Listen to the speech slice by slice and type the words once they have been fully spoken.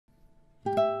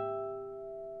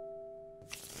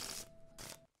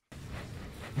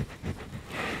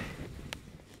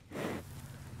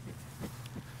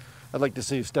I'd like to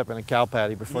see you step in a cow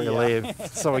patty before you leave,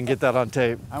 so we can get that on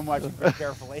tape. I'm watching pretty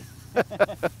carefully.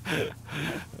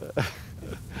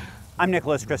 I'm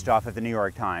Nicholas Kristof of the New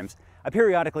York Times. I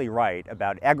periodically write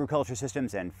about agriculture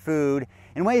systems and food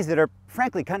in ways that are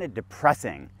frankly kind of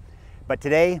depressing. But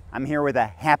today, I'm here with a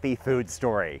happy food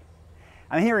story.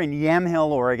 I'm here in Yamhill,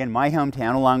 Oregon, my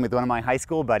hometown, along with one of my high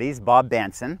school buddies, Bob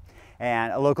Bansen,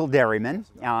 and a local dairyman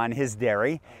on his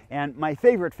dairy. And my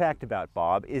favorite fact about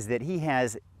Bob is that he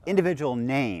has individual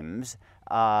names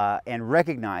and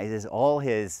recognizes all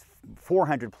his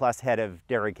 400 plus head of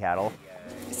dairy cattle.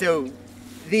 So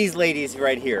these ladies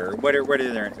right here, what are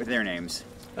their names?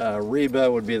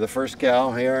 Reba would be the first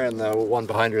cow here, and the one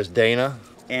behind her is Dana.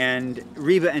 And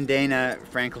Reba and Dana,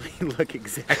 frankly, look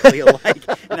exactly alike.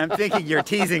 And I'm thinking you're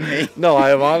teasing me. No,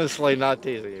 I am honestly not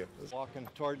teasing you.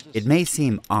 It may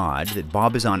seem odd that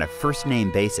Bob is on a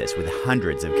first-name basis with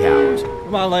hundreds of cows.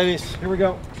 Come on, ladies, here we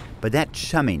go. But that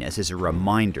chumminess is a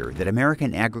reminder that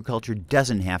American agriculture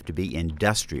doesn't have to be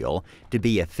industrial to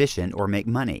be efficient or make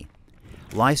money.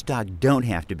 Livestock don't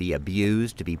have to be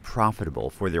abused to be profitable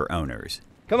for their owners.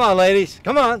 Come on, ladies,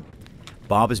 come on.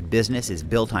 Bob's business is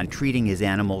built on treating his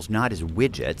animals not as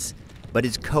widgets, but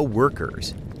as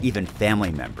co-workers, even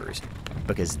family members,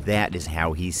 because that is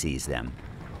how he sees them.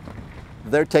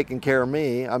 They're taking care of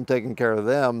me, I'm taking care of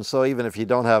them, so even if you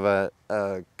don't have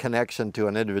a connection to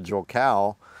an individual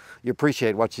cow, you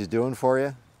appreciate what she's doing for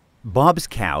you. Bob's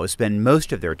cows spend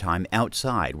most of their time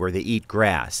outside where they eat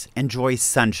grass, enjoy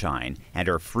sunshine, and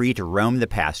are free to roam the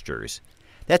pastures.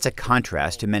 That's a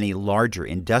contrast to many larger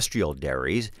industrial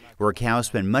dairies where cows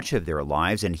spend much of their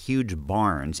lives in huge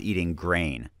barns eating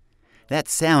grain. That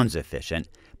sounds efficient,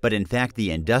 but in fact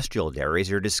the industrial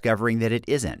dairies are discovering that it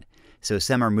isn't, so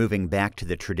some are moving back to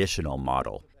the traditional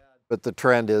model. But the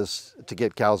trend is to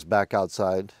get cows back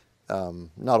outside.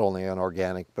 Not only on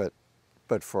organic, but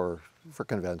for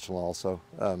conventional also.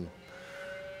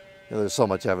 There's so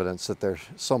much evidence that they're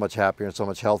so much happier and so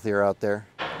much healthier out there.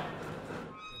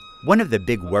 One of the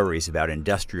big worries about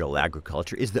industrial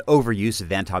agriculture is the overuse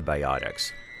of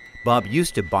antibiotics. Bob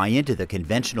used to buy into the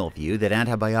conventional view that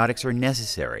antibiotics are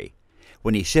necessary.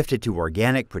 When he shifted to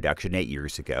organic production 8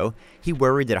 years ago, he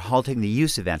worried that halting the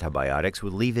use of antibiotics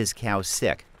would leave his cows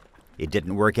sick. It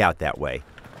didn't work out that way.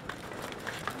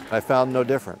 I found no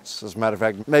difference. As a matter of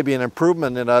fact, maybe an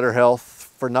improvement in udder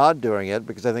health for not doing it,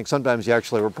 because I think sometimes you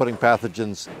actually were putting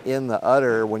pathogens in the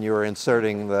udder when you were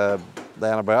inserting the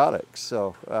antibiotics.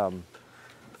 So,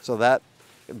 so that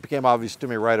it became obvious to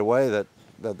me right away that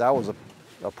was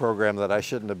a program that I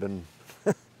shouldn't have been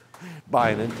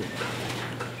buying into.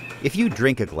 If you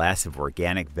drink a glass of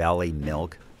organic Valley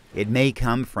milk, it may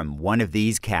come from one of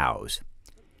these cows.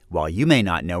 While you may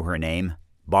not know her name,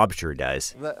 Bob sure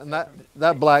does.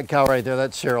 That black cow right there,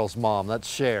 that's Cheryl's mom. That's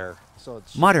Cher.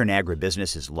 Modern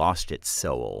agribusiness has lost its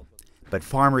soul, but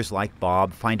farmers like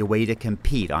Bob find a way to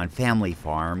compete on family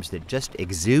farms that just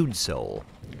exude soul.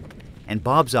 And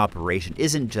Bob's operation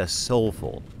isn't just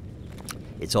soulful,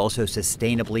 it's also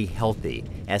sustainably healthy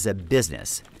as a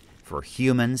business for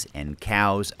humans and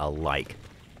cows alike.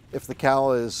 If the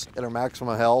cow is in her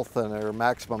maximum health and her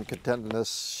maximum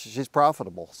contentedness, she's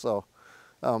profitable. So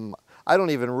I don't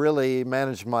even really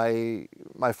manage my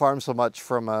farm so much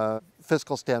from a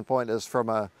fiscal standpoint as from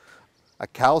a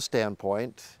cow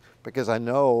standpoint, because I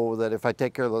know that if I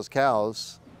take care of those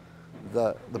cows,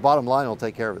 the bottom line will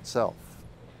take care of itself.